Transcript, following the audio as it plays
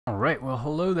Alright, well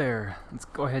hello there. Let's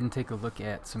go ahead and take a look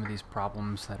at some of these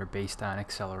problems that are based on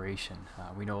acceleration.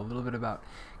 We know a little bit about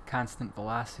constant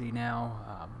velocity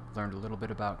now, learned a little bit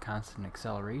about constant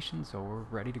acceleration, so we're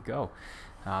ready to go.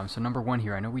 So number one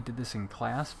here, I know we did this in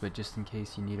class, but just in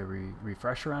case you need a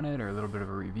refresher on it or a little bit of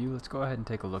a review, let's go ahead and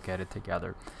take a look at it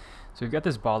together. So we've got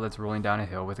this ball that's rolling down a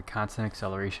hill with a constant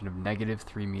acceleration of negative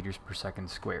 3 meters per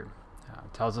second squared.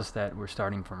 It tells us that we're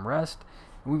starting from rest.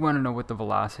 We want to know what the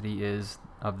velocity is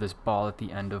of this ball at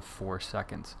the end of 4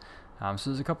 seconds. So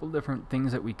there's a couple different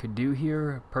things that we could do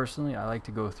here. Personally, I like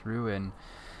to go through and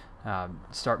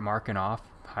start marking off,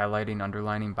 highlighting,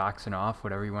 underlining, boxing off,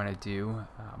 whatever you want to do,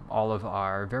 all of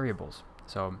our variables.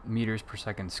 So meters per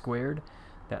second squared,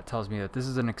 that tells me that this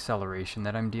is an acceleration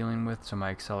that I'm dealing with, so my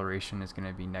acceleration is going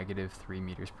to be negative 3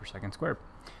 meters per second squared.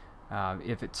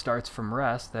 If it starts from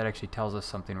rest, that actually tells us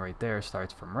something right there,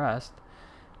 starts from rest,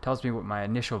 tells me what my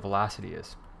initial velocity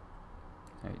is.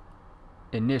 Right?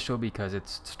 Initial because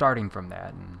it's starting from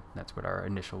that, and that's what our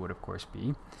initial would of course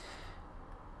be.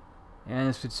 And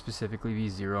this would specifically be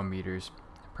 0 meters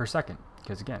per second,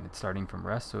 because again, it's starting from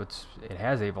rest, so it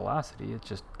has a velocity, it's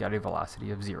just got a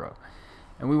velocity of 0.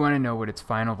 And we want to know what its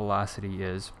final velocity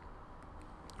is.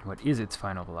 What is its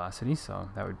final velocity? So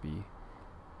that would be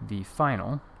v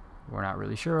final, we're not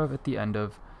really sure of, at the end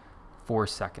of 4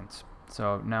 seconds.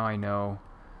 So now I know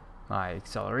my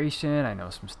acceleration, I know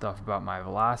some stuff about my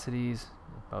velocities,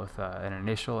 both an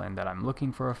initial and that I'm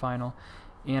looking for a final,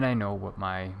 and I know what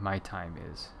my time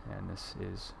is, and this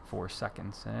is 4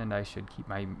 seconds, and I should keep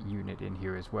my unit in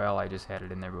here as well. I just had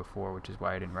it in there before, which is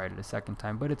why I didn't write it a second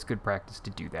time, but it's good practice to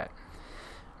do that.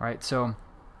 Alright, so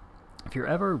if you're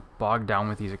ever bogged down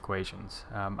with these equations,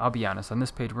 I'll be honest, on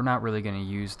this page we're not really going to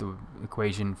use the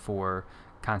equation for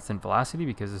constant velocity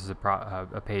because this is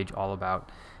a page all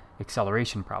about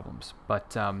acceleration problems.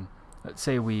 But let's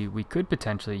say we could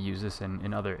potentially use this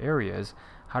in other areas.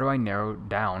 How do I narrow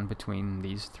down between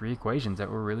these three equations that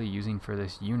we're really using for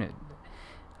this unit?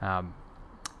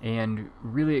 And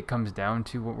really it comes down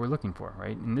to what we're looking for,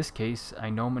 right? In this case,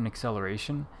 I know I'm an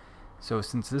acceleration. So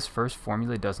since this first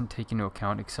formula doesn't take into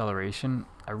account acceleration,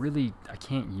 I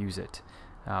can't use it.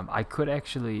 I could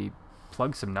actually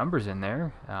plug some numbers in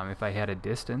there if I had a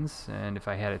distance and if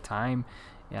I had a time,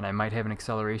 and I might have an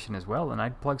acceleration as well, and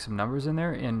I'd plug some numbers in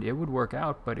there and it would work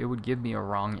out, but it would give me a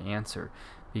wrong answer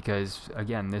because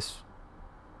again, this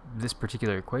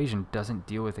particular equation doesn't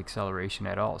deal with acceleration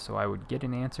at all. So I would get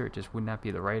an answer, it just would not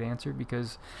be the right answer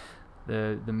because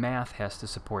the math has to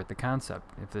support the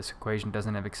concept. If this equation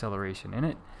doesn't have acceleration in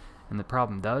it and the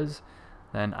problem does,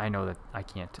 then I know that I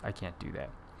can't do that.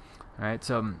 Alright,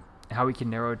 so how we can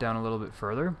narrow it down a little bit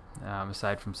further,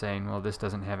 aside from saying, well, this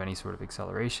doesn't have any sort of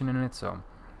acceleration in it, so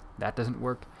that doesn't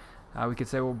work. We could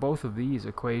say, well, both of these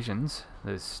equations,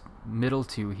 this middle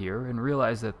two here, and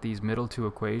realize that these middle two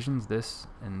equations, this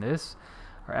and this,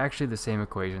 are actually the same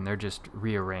equation. They're just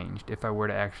rearranged. If I were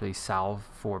to actually solve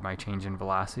for my change in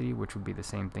velocity, which would be the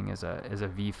same thing as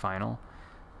a v final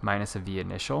minus a v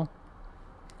initial,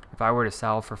 if I were to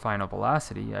solve for final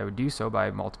velocity, I would do so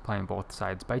by multiplying both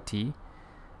sides by t,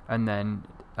 and then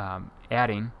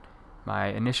adding my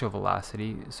initial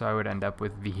velocity, so I would end up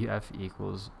with Vf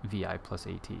equals Vi plus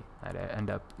At. I'd end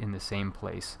up in the same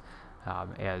place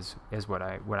as what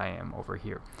I am over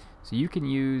here. So you can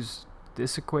use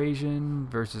this equation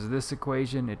versus this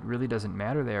equation. It really doesn't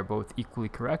matter. They are both equally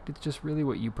correct. It's just really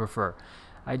what you prefer.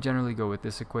 I generally go with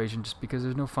this equation just because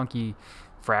there's no funky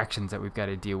fractions that we've got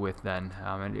to deal with then.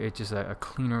 And it's just a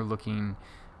cleaner looking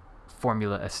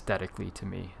formula aesthetically to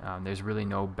me. There's really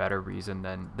no better reason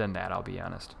than that, I'll be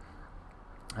honest.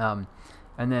 And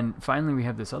then finally we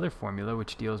have this other formula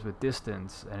which deals with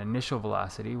distance and initial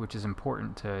velocity, which is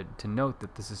important to note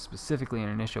that this is specifically an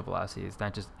initial velocity. It's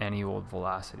not just any old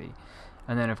velocity.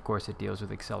 And then of course it deals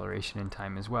with acceleration and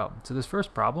time as well. So this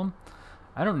first problem,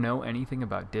 I don't know anything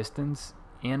about distance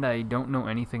and I don't know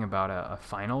anything about a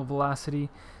final velocity.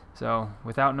 So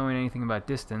without knowing anything about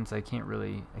distance, I can't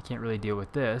really deal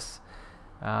with this.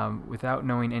 Without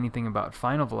knowing anything about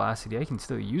final velocity, I can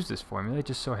still use this formula. It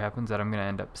just so happens that I'm going to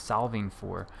end up solving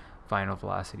for final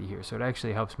velocity here. So it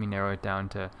actually helps me narrow it down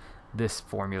to this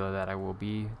formula that I will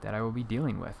be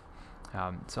dealing with.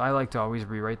 So I like to always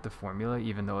rewrite the formula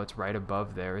even though it's right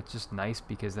above there. It's just nice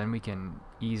because then we can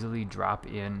easily drop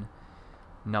in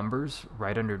numbers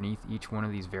right underneath each one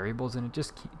of these variables, and it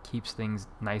just keeps things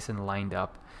nice and lined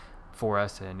up for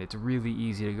us, and it's really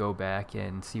easy to go back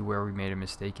and see where we made a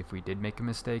mistake if we did make a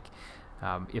mistake,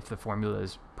 if the formula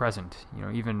is present. You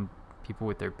know, even people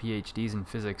with their PhDs in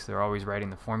physics, they're always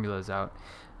writing the formulas out,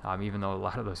 even though a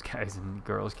lot of those guys and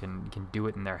girls can do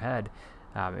it in their head.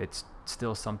 it's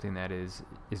still something that is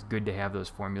good to have those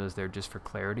formulas there just for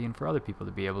clarity and for other people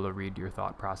to be able to read your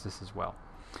thought process as well.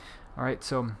 All right,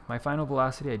 so my final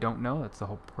velocity, I don't know. That's the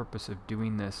whole purpose of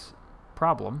doing this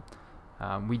problem.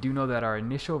 We do know that our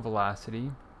initial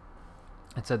velocity,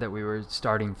 it said that we were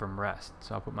starting from rest.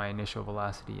 So I'll put my initial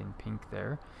velocity in pink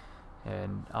there.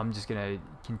 And I'm just going to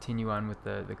continue on with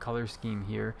the color scheme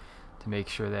here to make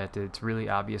sure that it's really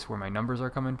obvious where my numbers are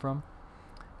coming from.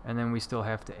 And then we still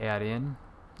have to add in,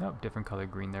 different color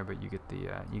green there, but you get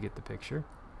the picture.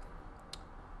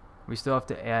 We still have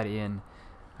to add in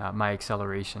my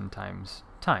acceleration times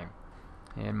time.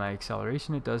 And my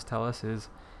acceleration, it does tell us, is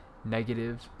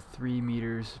 -3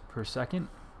 meters per second.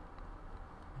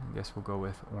 I guess we'll go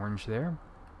with orange there.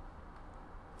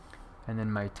 And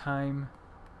then my time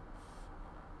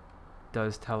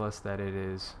does tell us that it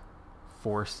is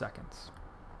 4 seconds.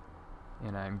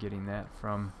 And I'm getting that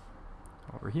from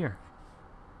over here.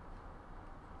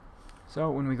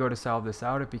 So when we go to solve this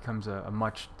out, it becomes a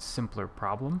much simpler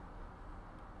problem.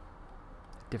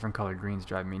 Different colored greens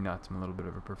drive me nuts. I'm a little bit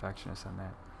of a perfectionist on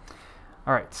that.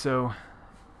 Alright, so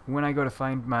when I go to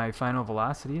find my final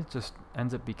velocity, it just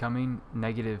ends up becoming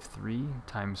 -3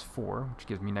 times 4, which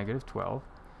gives me -12.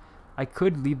 I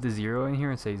could leave the 0 in here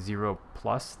and say 0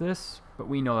 plus this, but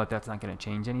we know that that's not going to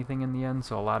change anything in the end,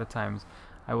 so a lot of times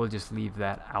I will just leave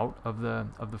that out of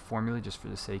the formula just for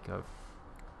the sake of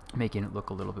making it look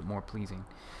a little bit more pleasing.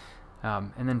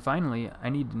 And then finally, I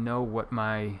need to know what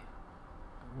my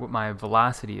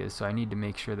velocity is, so I need to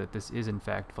make sure that this is in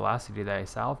fact velocity that I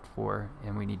solved for,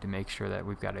 and we need to make sure that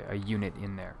we've got a unit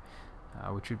in there,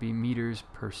 which would be meters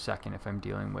per second if I'm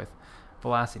dealing with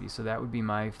velocity. So that would be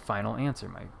my final answer.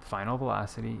 My final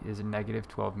velocity is a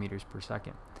 -12 meters per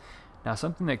second. Now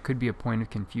something that could be a point of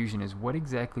confusion is what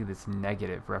exactly this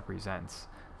negative represents,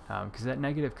 because that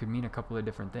negative could mean a couple of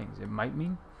different things. It might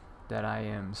mean that I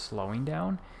am slowing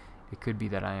down. It could be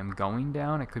that I am going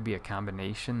down. It could be a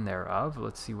combination thereof.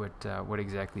 Let's see what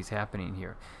exactly is happening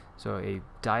here. So a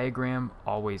diagram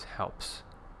always helps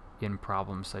in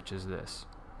problems such as this.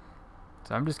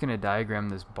 So I'm just going to diagram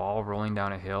this ball rolling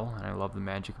down a hill, and I love the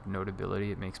magic of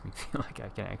notability. It makes me feel like I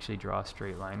can actually draw a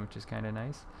straight line, which is kind of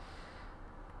nice.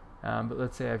 But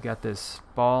let's say I've got this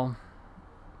ball,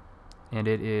 and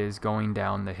it is going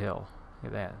down the hill.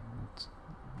 Look at that. It's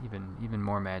even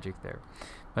more magic there.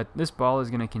 But this ball is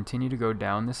going to continue to go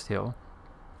down this hill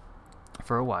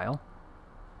for a while.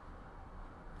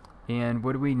 And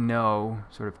what do we know,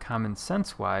 sort of common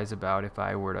sense-wise, about if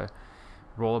I were to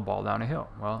roll a ball down a hill?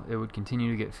 Well, it would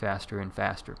continue to get faster and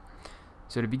faster.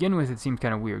 So to begin with, it seems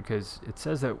kind of weird because it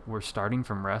says that we're starting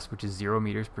from rest, which is 0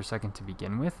 meters per second to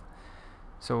begin with.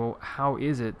 So how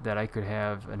is it that I could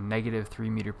have a -3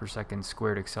 meter per second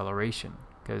squared acceleration?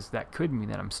 Because that could mean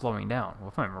that I'm slowing down. Well,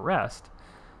 if I'm at rest,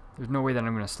 there's no way that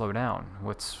I'm going to slow down.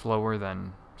 What's slower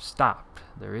than stopped?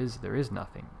 There is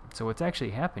nothing. So what's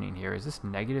actually happening here is this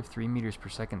 -3 meters per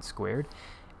second squared.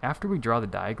 After we draw the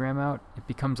diagram out, it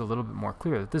becomes a little bit more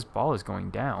clear that this ball is going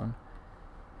down.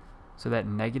 So that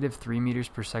 -3 meters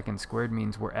per second squared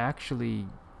means we're actually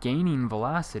gaining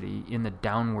velocity in the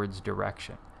downwards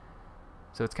direction.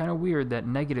 So it's kind of weird that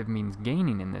negative means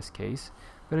gaining in this case,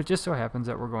 but it just so happens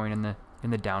that we're going in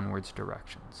the downwards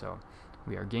direction. So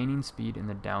we are gaining speed in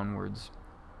the downwards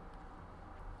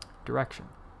direction.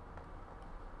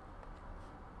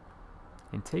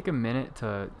 And take a minute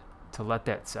to let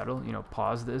that settle. You know,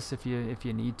 pause this if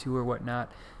you need to or whatnot,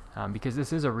 because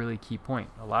this is a really key point.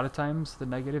 A lot of times the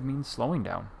negative means slowing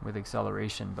down with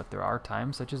acceleration, but there are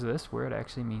times such as this where it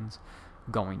actually means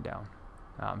going down.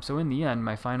 So in the end,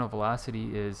 my final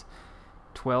velocity is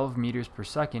 12 meters per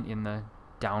second in the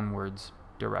downwards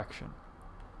direction.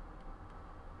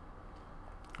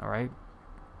 Alright,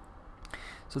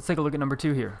 so let's take a look at number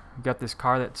 2 here. We've got this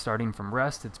car that's starting from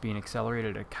rest. It's being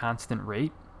accelerated at a constant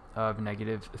rate of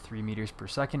 -3 meters per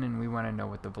second, and we want to know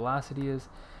what the velocity is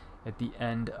at the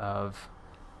end of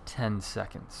 10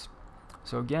 seconds.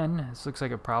 So again, this looks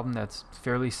like a problem that's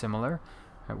fairly similar.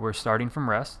 We're starting from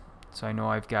rest, so I know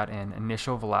I've got an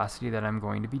initial velocity that I'm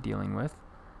going to be dealing with.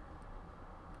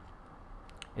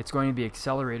 It's going to be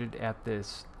accelerated at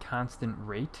this constant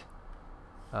rate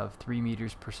of 3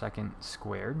 meters per second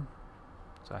squared.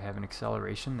 So I have an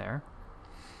acceleration there.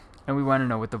 And we want to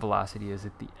know what the velocity is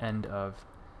at the end of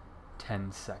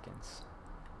 10 seconds.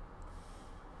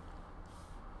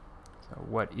 So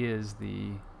what is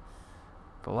the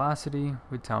velocity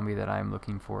would tell me that I'm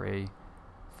looking for a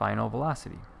final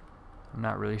velocity. I'm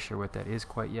not really sure what that is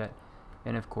quite yet.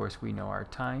 And of course we know our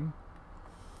time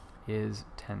is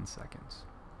 10 seconds.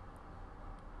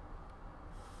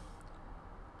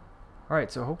 Alright,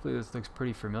 so hopefully this looks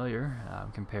pretty familiar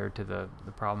compared to the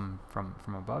problem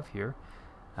from above here.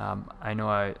 I know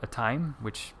a time,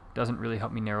 which doesn't really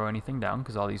help me narrow anything down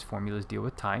because all these formulas deal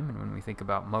with time, and when we think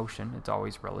about motion, it's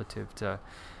always relative to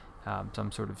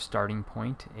some sort of starting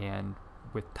point and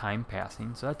with time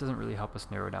passing, so that doesn't really help us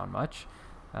narrow down much.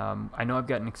 I know I've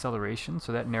got an acceleration,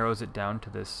 so that narrows it down to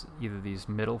this either this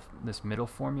middle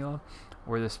formula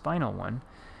or this final one,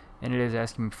 and it is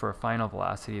asking me for a final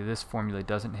velocity. This formula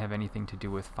doesn't have anything to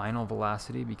do with final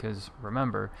velocity because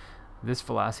remember, this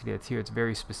velocity that's here, it's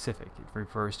very specific. It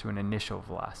refers to an initial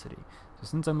velocity. So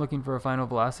since I'm looking for a final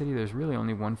velocity, there's really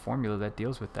only one formula that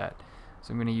deals with that. So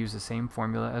I'm going to use the same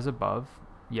formula as above.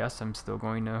 Yes, I'm still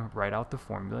going to write out the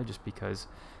formula just because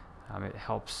it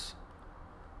helps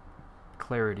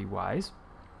clarity-wise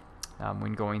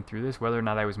when going through this. Whether or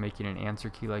not I was making an answer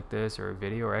key like this or a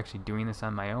video or actually doing this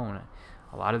on my own,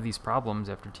 a lot of these problems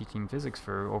after teaching physics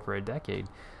for over a decade,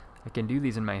 I can do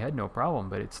these in my head no problem,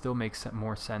 but it still makes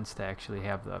more sense to actually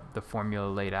have the formula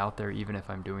laid out there, even if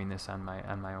I'm doing this on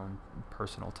my own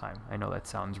personal time. I know that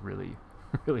sounds really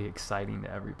really exciting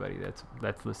to everybody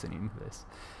that's listening to this.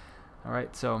 All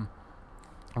right, so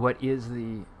what is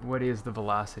the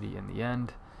velocity in the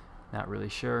end? Not really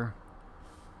sure.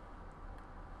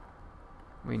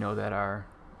 We know that our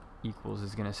equals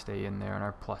is going to stay in there and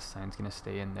our plus sign is going to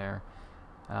stay in there.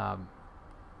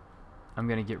 I'm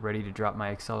going to get ready to drop my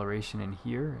acceleration in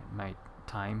here, my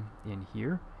time in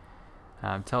here.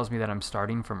 Tells me that I'm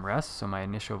starting from rest, so my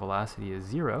initial velocity is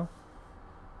 0.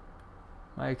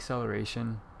 My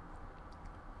acceleration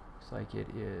looks like it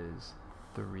is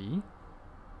 3.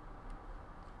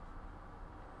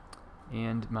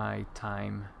 And my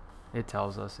time, it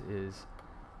tells us, is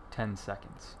 10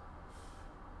 seconds.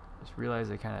 Just realized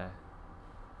I kind of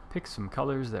picked some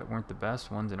colors that weren't the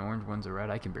best. One's an orange, one's a red.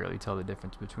 I can barely tell the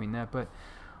difference between that, but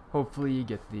hopefully you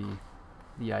get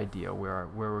the idea where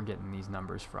we're getting these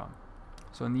numbers from.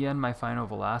 So in the end, my final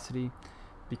velocity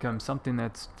becomes something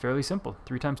that's fairly simple.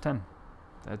 3 times 10.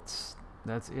 That's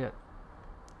it.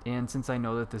 And since I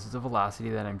know that this is a velocity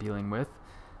that I'm dealing with,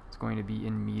 it's going to be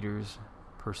in meters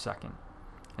per second.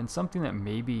 And something that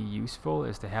may be useful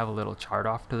is to have a little chart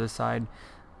off to the side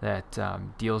that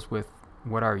deals with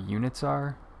what our units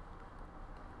are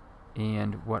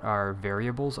and what our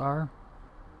variables are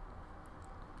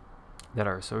that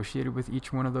are associated with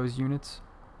each one of those units.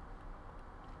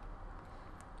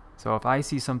 So if I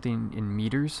see something in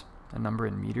meters, a number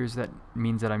in meters, that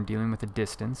means that I'm dealing with a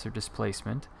distance or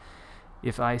displacement.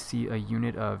 If I see a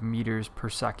unit of meters per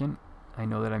second, I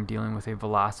know that I'm dealing with a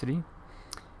velocity.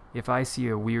 If I see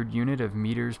a weird unit of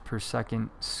meters per second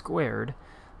squared,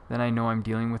 then I know I'm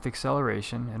dealing with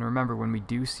acceleration. And remember, when we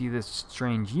do see this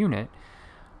strange unit,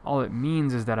 all it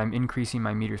means is that I'm increasing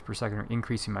my meters per second or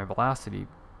increasing my velocity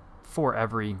for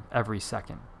every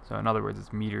second. So in other words,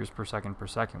 it's meters per second,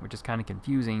 which is kind of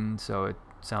confusing, so it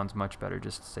sounds much better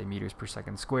just to say meters per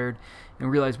second squared.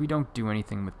 And realize we don't do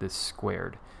anything with this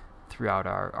squared throughout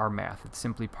our math. It's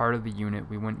simply part of the unit.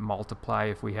 We wouldn't multiply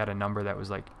if we had a number that was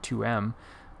like 2m.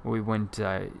 We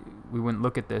wouldn't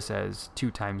look at this as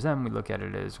 2 times m. We look at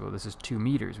it as, well, this is 2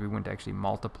 meters. We wouldn't actually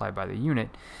multiply by the unit.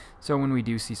 So when we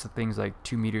do see some things like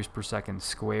 2 meters per second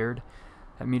squared,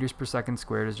 that meters per second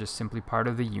squared is just simply part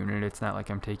of the unit. It's not like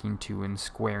I'm taking 2 and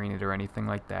squaring it or anything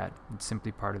like that. It's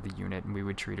simply part of the unit, and we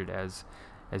would treat it as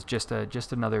just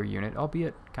another unit,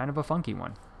 albeit kind of a funky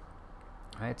one.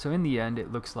 All right, so in the end,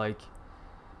 it looks like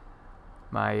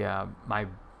my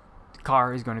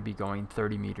car is going to be going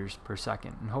 30 meters per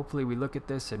second, and hopefully we look at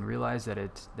this and realize that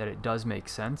it does make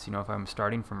sense. You know, if I'm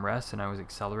starting from rest and I was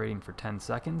accelerating for 10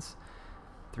 seconds,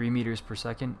 3 meters per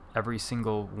second every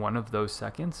single one of those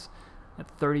seconds, at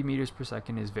 30 meters per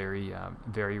second is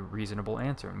very reasonable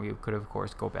answer. And we could of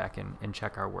course go back and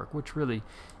check our work, which really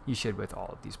you should with all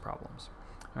of these problems.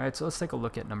 All right, so let's take a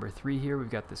look at number 3 here. We've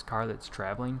got this car that's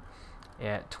traveling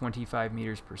at 25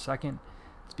 meters per second.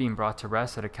 It's being brought to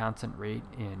rest at a constant rate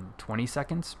in 20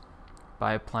 seconds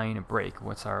by applying a brake.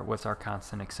 What's our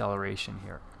constant acceleration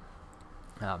here?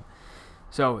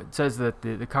 So it says that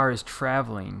the car is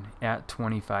traveling at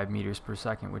 25 meters per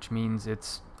second, which means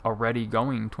it's already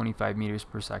going 25 meters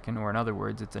per second, or in other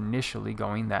words, it's initially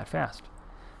going that fast.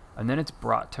 And then it's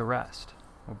brought to rest.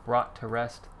 Well, brought to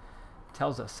rest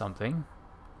tells us something.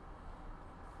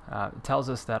 It tells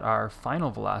us that our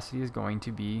final velocity is going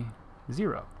to be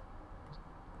 0.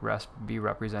 Rest be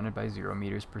represented by 0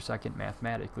 meters per second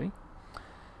mathematically.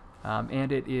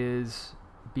 And it is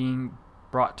being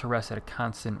brought to rest at a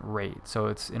constant rate. So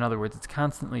it's, in other words, it's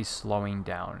constantly slowing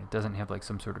down. It doesn't have like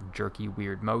some sort of jerky,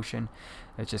 weird motion.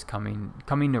 It's just coming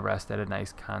to rest at a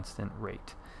nice constant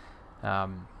rate.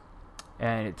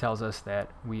 and it tells us that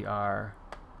we are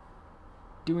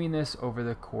doing this over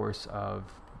the course of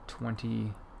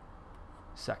 20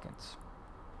 seconds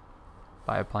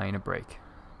by applying a brake.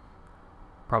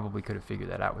 Probably could have figured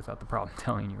that out without the problem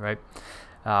telling you, right?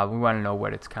 We want to know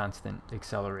what its constant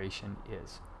acceleration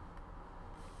is.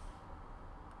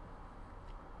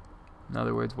 In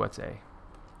other words, what's A?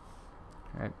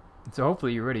 Right? So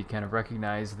hopefully you already kind of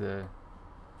recognize the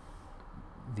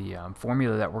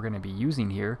formula that we're going to be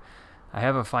using here. I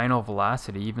have a final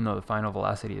velocity. Even though the final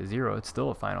velocity is 0, it's still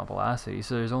a final velocity.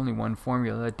 So there's only one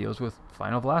formula that deals with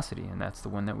final velocity, and that's the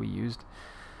one that we used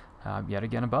yet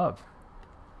again above.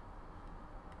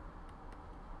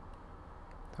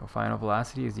 So final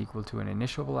velocity is equal to an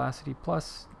initial velocity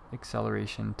plus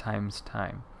acceleration times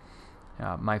time.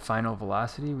 My final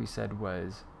velocity, we said,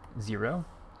 was 0.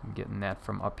 I'm getting that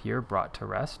from up here, brought to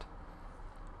rest.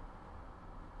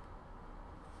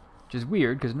 Which is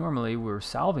weird, because normally we're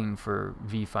solving for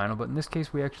v final, but in this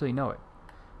case we actually know it,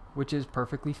 which is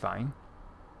perfectly fine.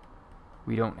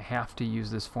 We don't have to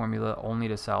use this formula only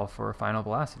to solve for a final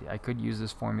velocity. I could use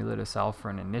this formula to solve for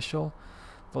an initial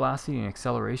velocity, an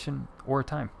acceleration, or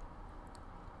time.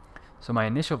 So my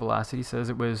initial velocity says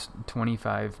it was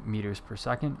 25 meters per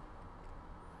second.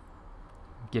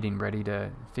 Getting ready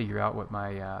to figure out what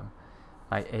my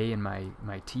my A and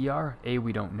my T are. A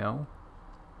we don't know,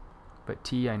 but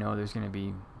T I know there's going to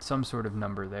be some sort of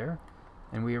number there,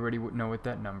 and we already know what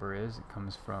that number is. It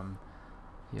comes from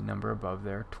the number above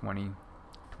there, 20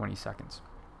 seconds.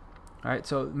 Alright,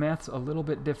 so math's a little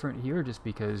bit different here just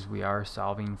because we are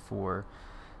solving for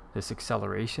this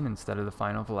acceleration instead of the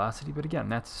final velocity, but again,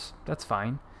 that's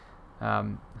fine.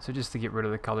 So just to get rid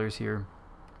of the colors here,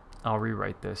 I'll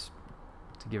rewrite this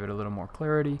to give it a little more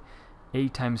clarity. A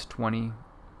times 20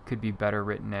 could be better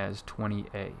written as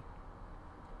 20A.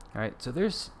 Alright, so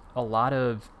there's a lot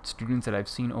of students that I've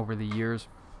seen over the years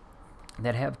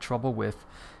that have trouble with,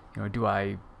 do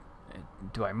I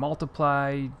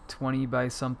multiply 20 by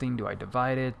something? Do I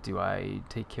divide it? Do I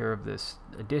take care of this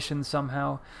addition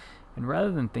somehow? And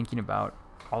rather than thinking about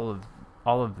all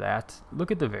of that,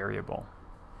 look at the variable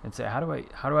and say, how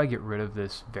do I get rid of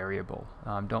this variable?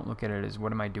 Don't look at it as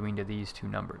what am I doing to these two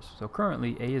numbers. So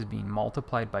currently A is being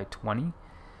multiplied by 20.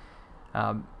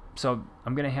 So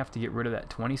I'm going to have to get rid of that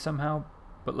 20 somehow.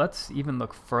 But let's even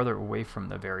look further away from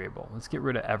the variable. Let's get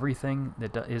rid of everything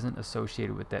that isn't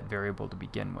associated with that variable to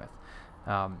begin with.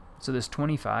 So this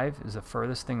 25 is the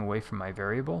furthest thing away from my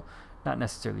variable, not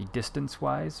necessarily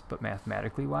distance-wise, but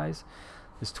mathematically-wise.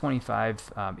 This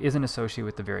 25 isn't associated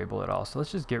with the variable at all, so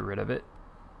let's just get rid of it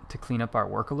to clean up our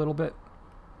work a little bit.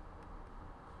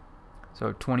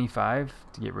 So 25,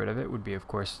 to get rid of it, would be, of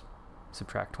course,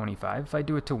 subtract 25. If I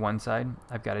do it to one side,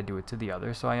 I've got to do it to the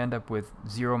other, so I end up with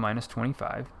 0 minus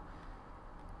 25,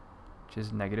 which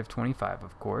is negative 25,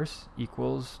 of course,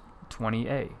 equals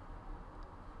 20A.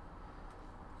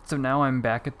 So now I'm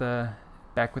back with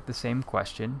the same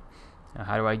question. Now,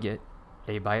 how do I get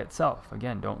A by itself?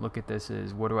 Again, don't look at this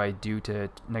as what do I do to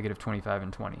negative 25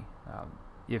 and 20.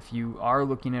 If you are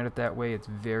looking at it that way, it's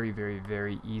very, very,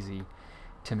 very easy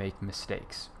to make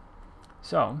mistakes.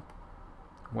 So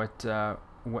what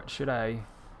should I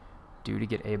do to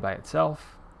get A by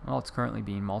itself? Well, it's currently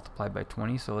being multiplied by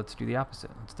 20, so let's do the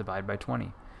opposite. Let's divide by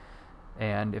 20.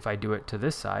 And if I do it to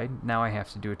this side, now I have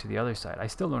to do it to the other side. I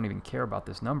still don't even care about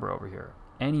this number over here.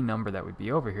 Any number that would be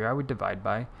over here, I would divide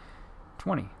by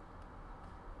 20.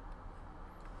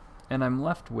 And I'm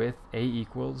left with A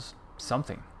equals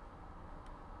something.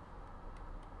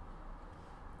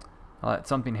 Well, that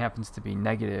something happens to be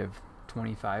negative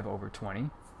 25 over 20,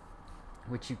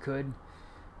 which you could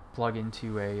plug into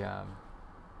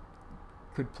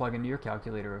your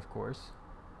calculator, of course.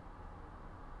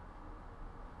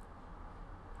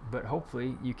 But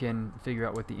hopefully you can figure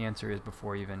out what the answer is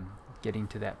before even getting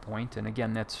to that point. And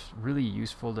again, that's really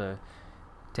useful to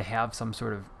have some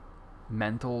sort of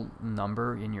mental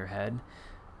number in your head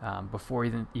before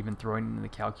even throwing it into the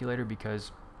calculator,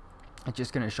 because it's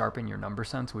just going to sharpen your number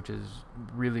sense, which is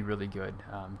really, really good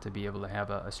to be able to have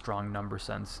a strong number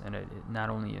sense, and it not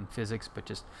only in physics but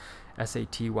just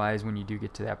SAT wise when you do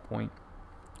get to that point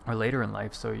or later in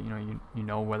life. So you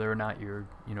know whether or not you're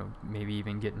maybe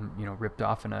even getting ripped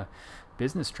off in a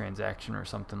business transaction or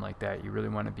something like that. You really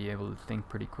want to be able to think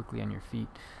pretty quickly on your feet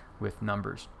with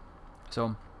numbers.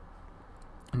 So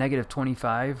negative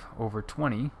 25 over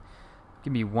 20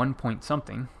 can be 1 point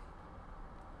something.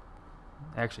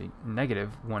 Actually,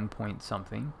 negative 1 point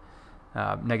something.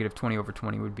 Negative 20 over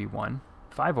 20 would be 1.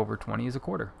 5 over 20 is a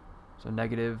quarter. So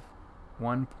negative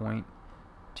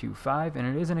 1.25, and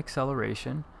it is an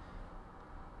acceleration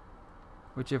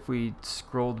which if we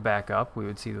scrolled back up, we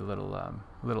would see the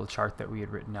little chart that we had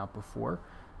written out before.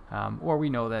 Or we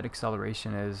know that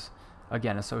acceleration is,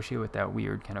 again, associated with that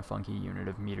weird kind of funky unit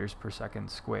of meters per second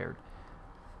squared.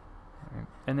 Right.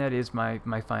 And that is my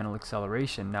final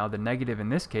acceleration. Now the negative in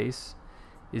this case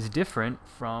is different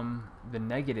from the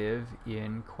negative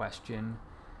in question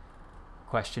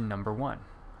number 1.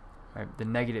 Right? The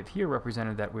negative here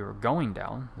represented that we were going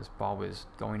down. This ball was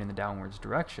going in the downwards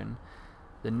direction.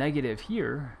 The negative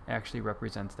here actually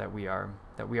represents that we are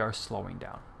slowing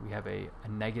down. We have a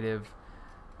negative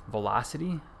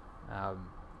velocity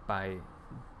by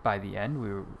the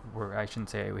end. I shouldn't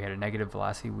say we had a negative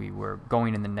velocity. We were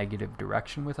going in the negative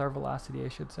direction with our velocity, I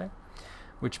should say,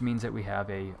 which means that we have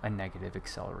a negative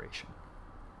acceleration.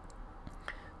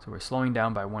 So we're slowing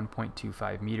down by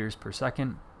 1.25 meters per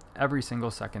second every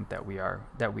single second that we are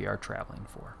traveling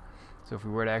for. So if we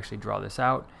were to actually draw this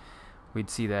out, we'd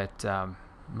see that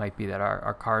might be that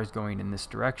our car is going in this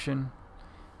direction.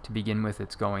 To begin with,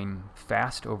 it's going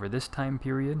fast over this time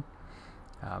period.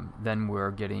 Then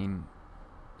we're getting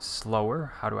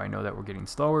slower. How do I know that we're getting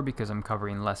slower? Because I'm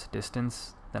covering less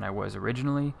distance than I was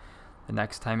originally. The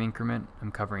next time increment,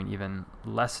 I'm covering even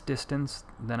less distance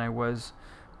than I was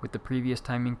with the previous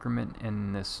time increment.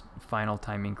 And this final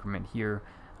time increment here,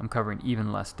 I'm covering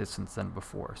even less distance than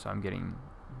before. So I'm getting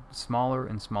smaller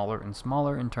and smaller and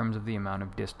smaller in terms of the amount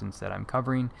of distance that I'm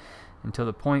covering, until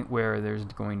the point where there's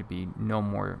going to be no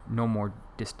more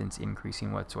distance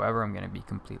increasing whatsoever. I'm going to be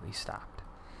completely stopped.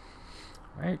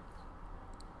 All right.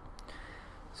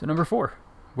 So number 4,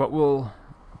 what will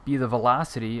be the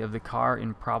velocity of the car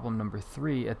in problem number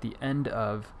 3 at the end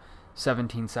of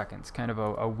 17 seconds? Kind of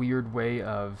a weird way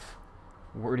of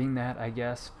wording that, I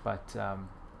guess, but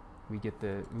we get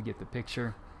the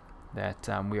picture that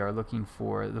we are looking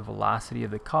for the velocity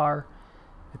of the car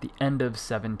at the end of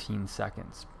 17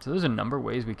 seconds. So there's a number of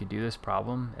ways we could do this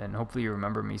problem, and hopefully you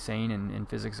remember me saying in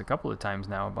physics a couple of times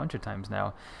now, a bunch of times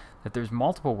now, that there's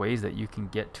multiple ways that you can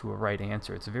get to a right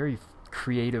answer. It's a very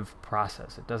creative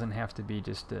process. It doesn't have to be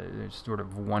just sort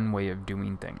of one way of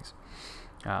doing things.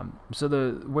 So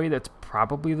the way that's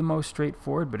probably the most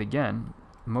straightforward, but again,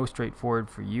 most straightforward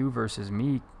for you versus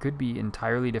me, could be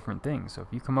entirely different things. So if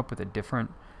you come up with a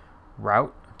different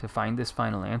route to find this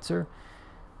final answer,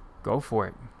 go for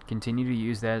it. Continue to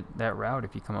use that route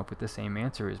if you come up with the same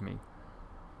answer as me.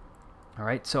 All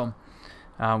right, so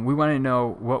we want to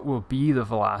know what will be the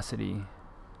velocity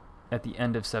at the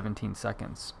end of 17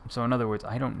 seconds. So in other words,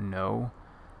 I don't know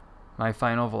my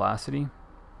final velocity.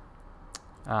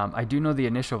 I do know the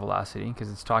initial velocity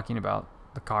because it's talking about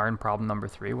the car in problem number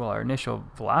 3. Well, our initial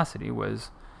velocity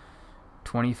was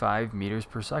 25 meters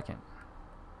per second.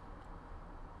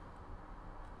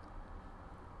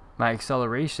 My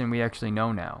acceleration, we actually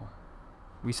know now.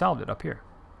 We solved it up here.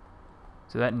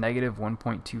 So that negative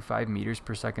 1.25 meters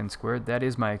per second squared, that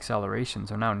is my acceleration.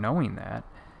 So now knowing that,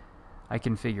 I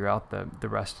can figure out the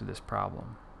rest of this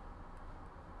problem.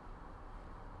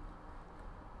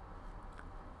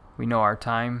 We know our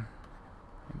time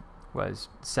was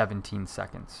 17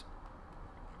 seconds.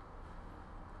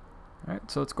 All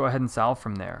right, so let's go ahead and solve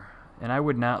from there. And I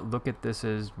would not look at this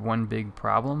as one big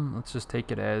problem. Let's just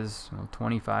take it as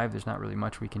 25. There's not really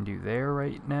much we can do there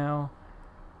right now.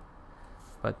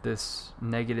 But this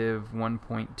negative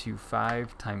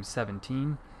 1.25 times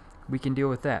 17, we can deal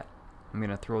with that. I'm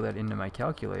going to throw that into my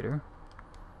calculator.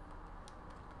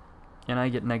 And I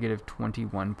get negative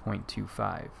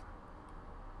 21.25.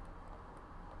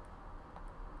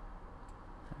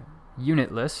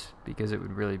 Unitless, because it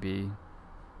would really be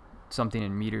something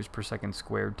in meters per second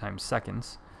squared times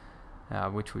seconds,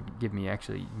 which would give me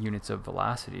actually units of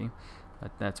velocity,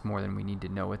 but that's more than we need to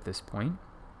know at this point.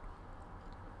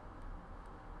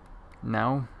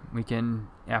 Now we can,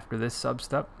 after this sub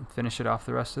step, finish it off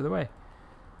the rest of the way.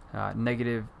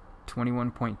 Negative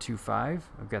 21.25,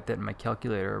 I've got that in my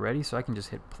calculator already, so I can just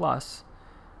hit plus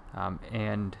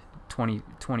and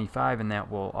 25, and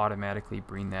that will automatically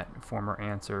bring that former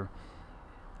answer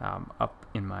up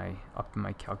in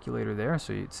my calculator there,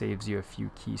 so it saves you a few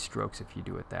keystrokes if you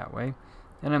do it that way.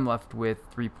 And I'm left with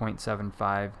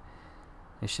 3.75.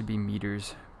 It should be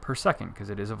meters per second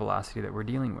because it is a velocity that we're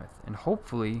dealing with. And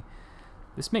hopefully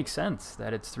this makes sense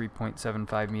that it's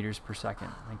 3.75 meters per second.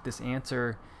 Like this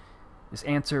answer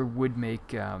would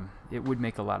make it would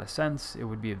make a lot of sense. It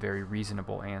would be a very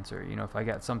reasonable answer. You know, if I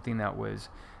got something that was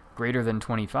greater than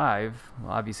 25,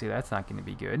 well, obviously that's not going to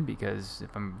be good, because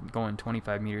if I'm going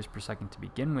 25 meters per second to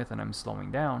begin with and I'm slowing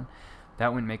down,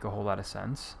 that wouldn't make a whole lot of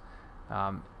sense.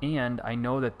 And I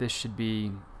know that this should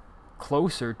be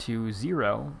closer to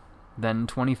 0 than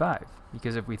 25,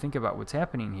 because if we think about what's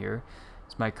happening here,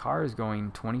 is my car is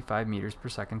going 25 meters per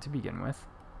second to begin with.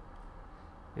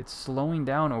 It's slowing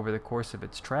down over the course of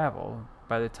its travel.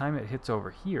 By the time it hits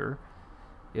over here,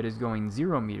 it is going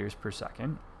 0 meters per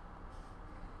second.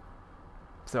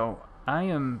 So I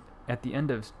am at the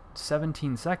end of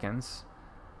 17 seconds,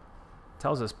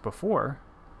 tells us before,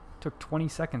 took 20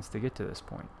 seconds to get to this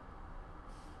point.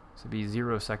 So it'd be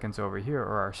 0 seconds over here,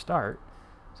 or our start.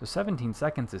 So 17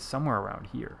 seconds is somewhere around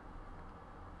here.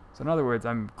 So in other words,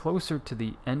 I'm closer to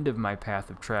the end of my path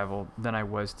of travel than I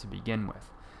was to begin with.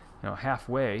 You know,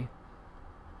 halfway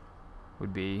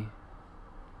would be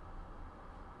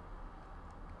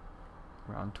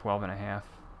around 12.5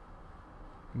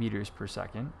 meters per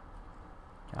second.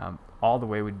 All the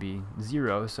way would be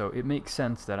 0, so it makes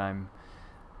sense that I am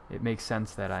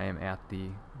at the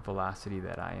velocity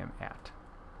that I am at.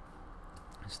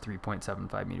 It's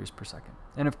 3.75 meters per second.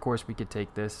 And of course we could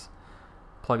take this,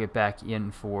 plug it back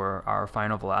in for our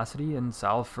final velocity, and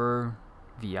solve for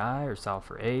VI, or solve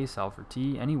for A, solve for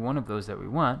T, any one of those that we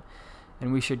want,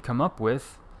 and we should come up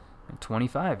with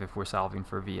 25 if we're solving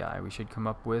for VI. We should come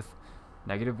up with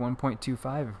negative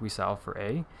 1.25 if we solve for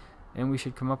A, and we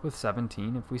should come up with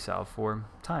 17 if we solve for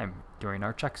time during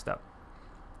our check step.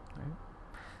 Right.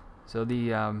 So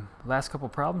the last couple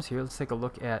problems here, let's take a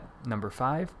look at number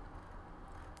 5,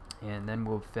 and then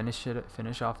we'll finish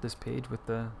off this page with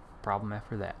the problem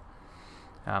after that.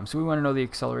 So we want to know the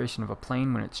acceleration of a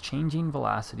plane when it's changing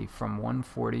velocity from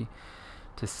 140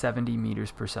 to 70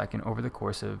 meters per second over the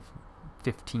course of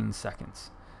 15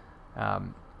 seconds.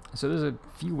 So there's a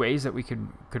few ways that we could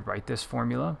write this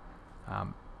formula.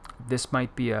 This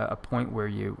might be a point where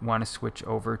you want to switch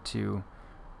over to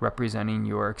representing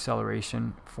your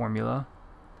acceleration formula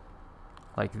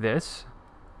like this.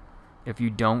 If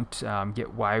you don't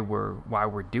get why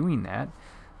we're doing that,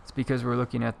 it's because we're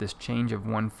looking at this change of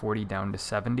 140 down to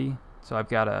 70. So I've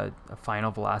got a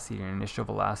final velocity and initial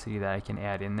velocity that I can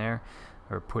add in there,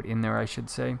 or put in there I should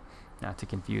say, not to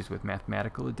confuse with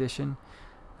mathematical addition.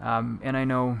 And I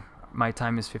know my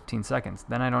time is 15 seconds.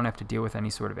 Then I don't have to deal with any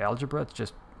sort of algebra. It's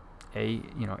just A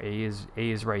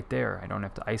is right there. I don't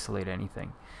have to isolate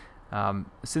anything.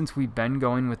 Since we've been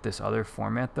going with this other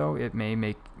format though, it may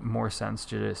make more sense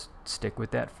to just stick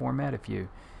with that format if you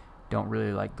don't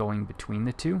really like going between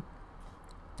the two.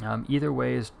 Either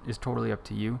way is totally up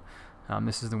to you.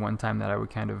 This is the one time that I would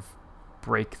kind of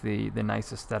break the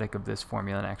nice aesthetic of this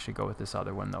formula and actually go with this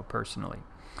other one though personally.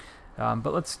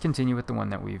 But let's continue with the one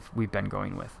that we've been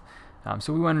going with.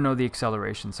 So we want to know the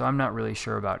acceleration. So I'm not really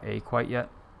sure about A quite yet.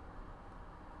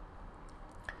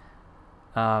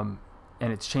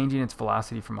 And it's changing its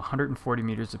velocity from 140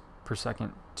 meters per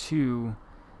second to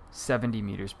 70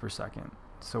 meters per second.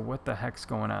 So what the heck's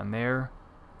going on there?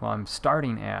 Well, I'm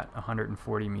starting at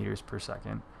 140 meters per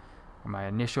second. My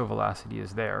initial velocity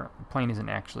is there. The plane isn't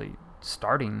actually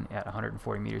starting at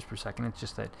 140 meters per second. It's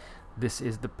just that this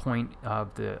is the point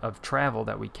of travel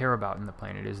that we care about in the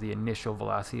plane. It is the initial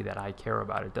velocity that I care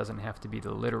about. It doesn't have to be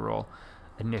the literal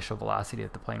initial velocity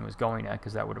that the plane was going at,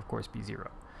 because that would of course be 0.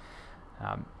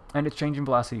 And it's changing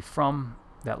velocity from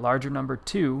that larger number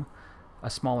to a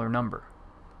smaller number.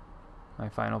 My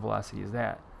final velocity is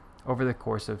that over the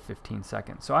course of 15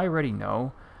 seconds. So I already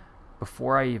know,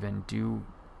 before I even do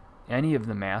any of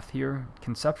the math here,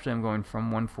 conceptually I'm going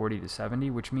from 140 to 70,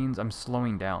 which means I'm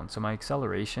slowing down. So my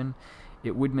acceleration,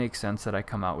 it would make sense that I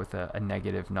come out with a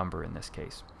negative number in this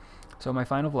case. So my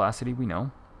final velocity, we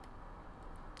know,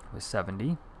 was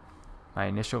 70. My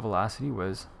initial velocity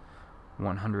was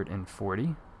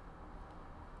 140.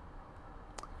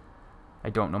 I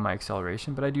don't know my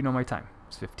acceleration, but I do know my time.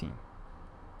 It's 15.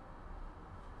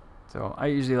 So I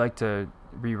usually like to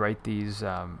rewrite these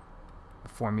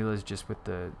formulas just with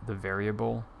the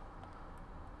variable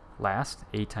last.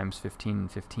 A times 15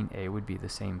 and 15a would be the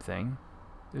same thing.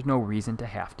 There's no reason to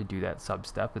have to do that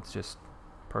sub-step. It's just,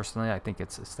 personally, I think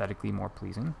it's aesthetically more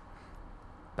pleasing.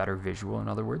 Better visual, in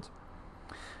other words.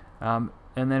 And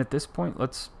then at this point,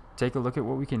 let's take a look at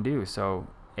what we can do. So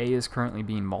a is currently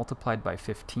being multiplied by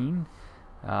 15.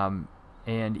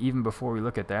 And even before we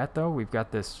look at that though, we've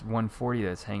got this 140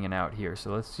 that's hanging out here.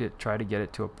 So let's try to get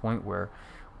it to a point where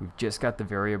we've just got the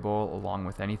variable along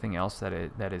with anything else that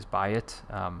is by it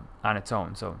on its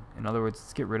own. So in other words,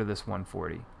 let's get rid of this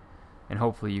 140. And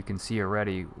hopefully you can see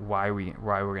already why we're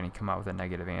going to come out with a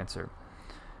negative answer.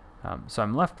 So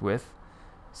I'm left with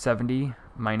 70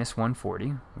 minus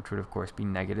 140, which would of course be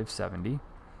negative 70,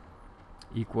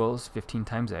 equals 15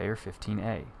 times a, or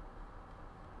 15a.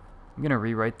 I'm going to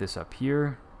rewrite this up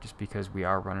here just because we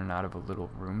are running out of a little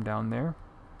room down there.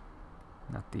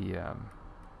 Not the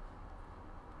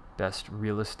best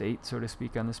real estate, so to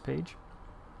speak, on this page.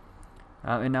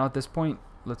 And now at this point,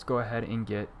 let's go ahead and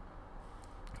get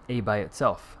a by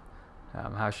itself.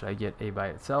 How should I get a by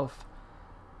itself?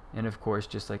 And of course,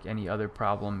 just like any other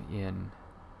problem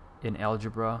in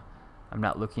algebra, I'm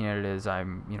not looking at it as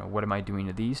what am I doing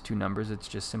to these two numbers? It's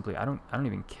just simply I don't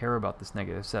even care about this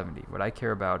negative 70. What I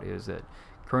care about is that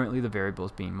currently the variable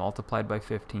is being multiplied by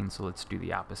 15, so let's do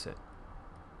the opposite.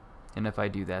 And if I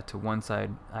do that to one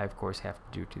side, I of course have to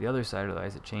do it to the other side,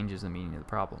 otherwise it changes the meaning of the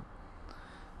problem.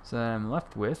 So then I'm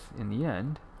left with, in the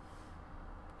end,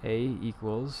 a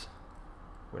equals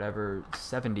whatever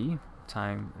 70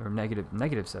 times, or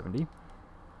negative 70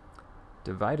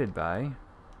 divided by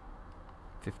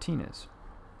 15 is,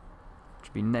 which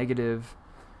would be negative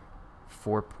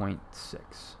 4.6.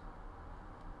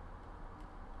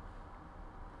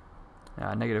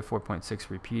 Negative 4.6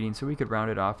 repeating, so we could round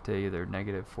it off to either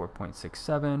negative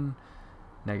 4.67,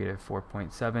 negative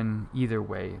 4.7. Either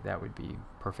way, that would be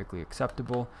perfectly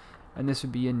acceptable. And this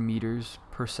would be in meters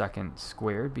per second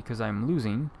squared, because I'm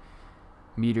losing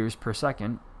meters per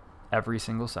second every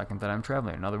single second that I'm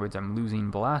traveling. In other words, I'm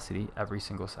losing velocity every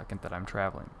single second that I'm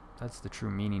traveling. That's the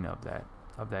true meaning of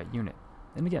that unit.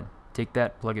 And again, take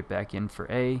that, plug it back in for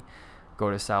A, go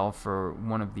to solve for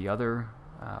one of the other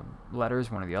letters,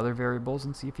 one of the other variables,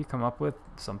 and see if you come up with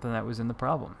something that was in the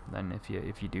problem. Then if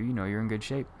you do, you're in good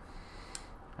shape.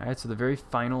 Alright, so the very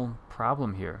final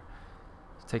problem here.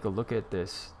 Let's take a look at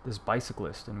this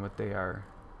bicyclist and what they are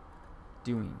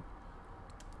doing.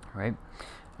 Right?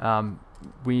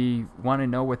 We want to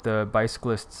know what the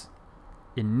bicyclist's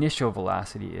initial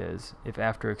velocity is if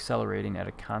after accelerating at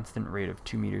a constant rate of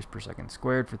 2 meters per second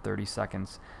squared for 30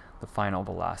 seconds, the final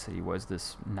velocity was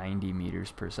this 90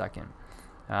 meters per second.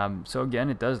 So again,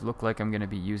 it does look like I'm going to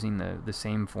be using the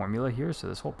same formula here. So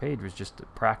this whole page was just to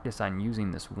practice on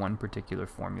using this one particular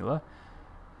formula,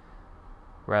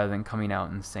 rather than coming out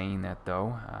and saying that,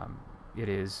 though. It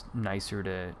is nicer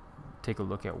to take a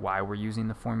look at why we're using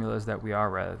the formulas that we are,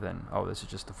 rather than, oh, this is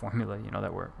just the formula,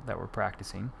 that we're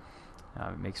practicing.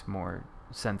 It makes more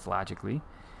sense logically.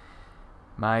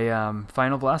 My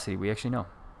final velocity, we actually know.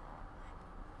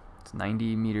 It's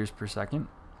 90 meters per second.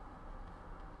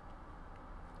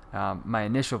 My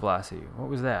initial velocity, what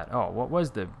was that? Oh, what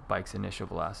was the bike's initial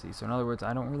velocity? So in other words,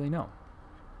 I don't really know.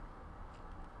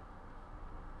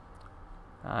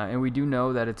 And we do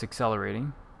know that it's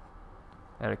accelerating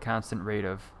at a constant rate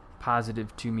of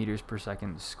positive 2 meters per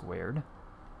second squared.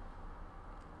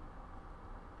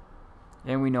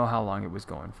 And we know how long it was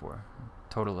going for.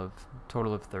 Total of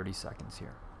 30 seconds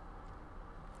here.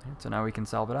 Right, so now we can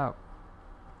solve it out.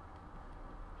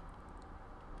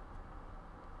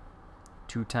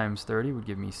 2 times 30 would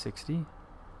give me 60.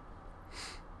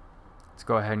 Let's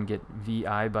go ahead and get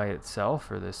VI by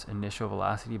itself, or this initial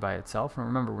velocity by itself. And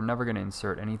remember, we're never going to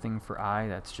insert anything for I.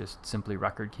 That's just simply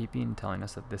record keeping, telling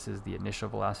us that this is the initial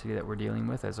velocity that we're dealing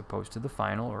with, as opposed to the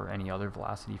final or any other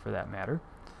velocity for that matter.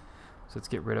 So let's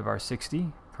get rid of our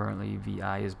 60. Currently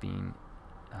VI is being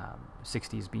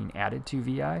 60 is being added to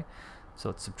VI. So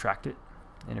let's subtract it.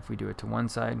 And if we do it to one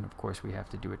side, of course we have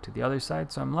to do it to the other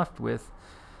side. So I'm left with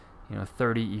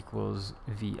 30 equals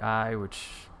VI, which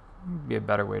would be a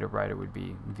better way to write it, would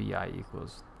be VI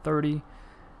equals 30.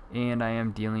 And I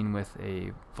am dealing with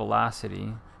a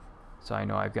velocity, so I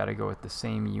know I've got to go with the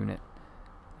same unit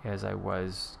as I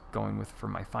was going with for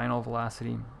my final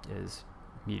velocity, is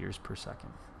meters per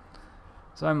second.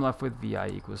 So I'm left with VI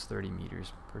equals 30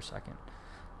 meters per second.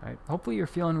 All right. Hopefully you're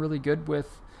feeling really good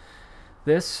with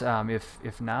this.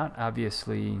 If not,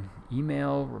 obviously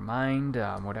email, remind,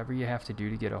 whatever you have to do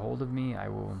to get a hold of me.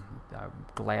 I'm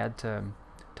glad to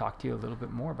talk to you a little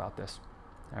bit more about this.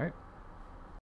 All right.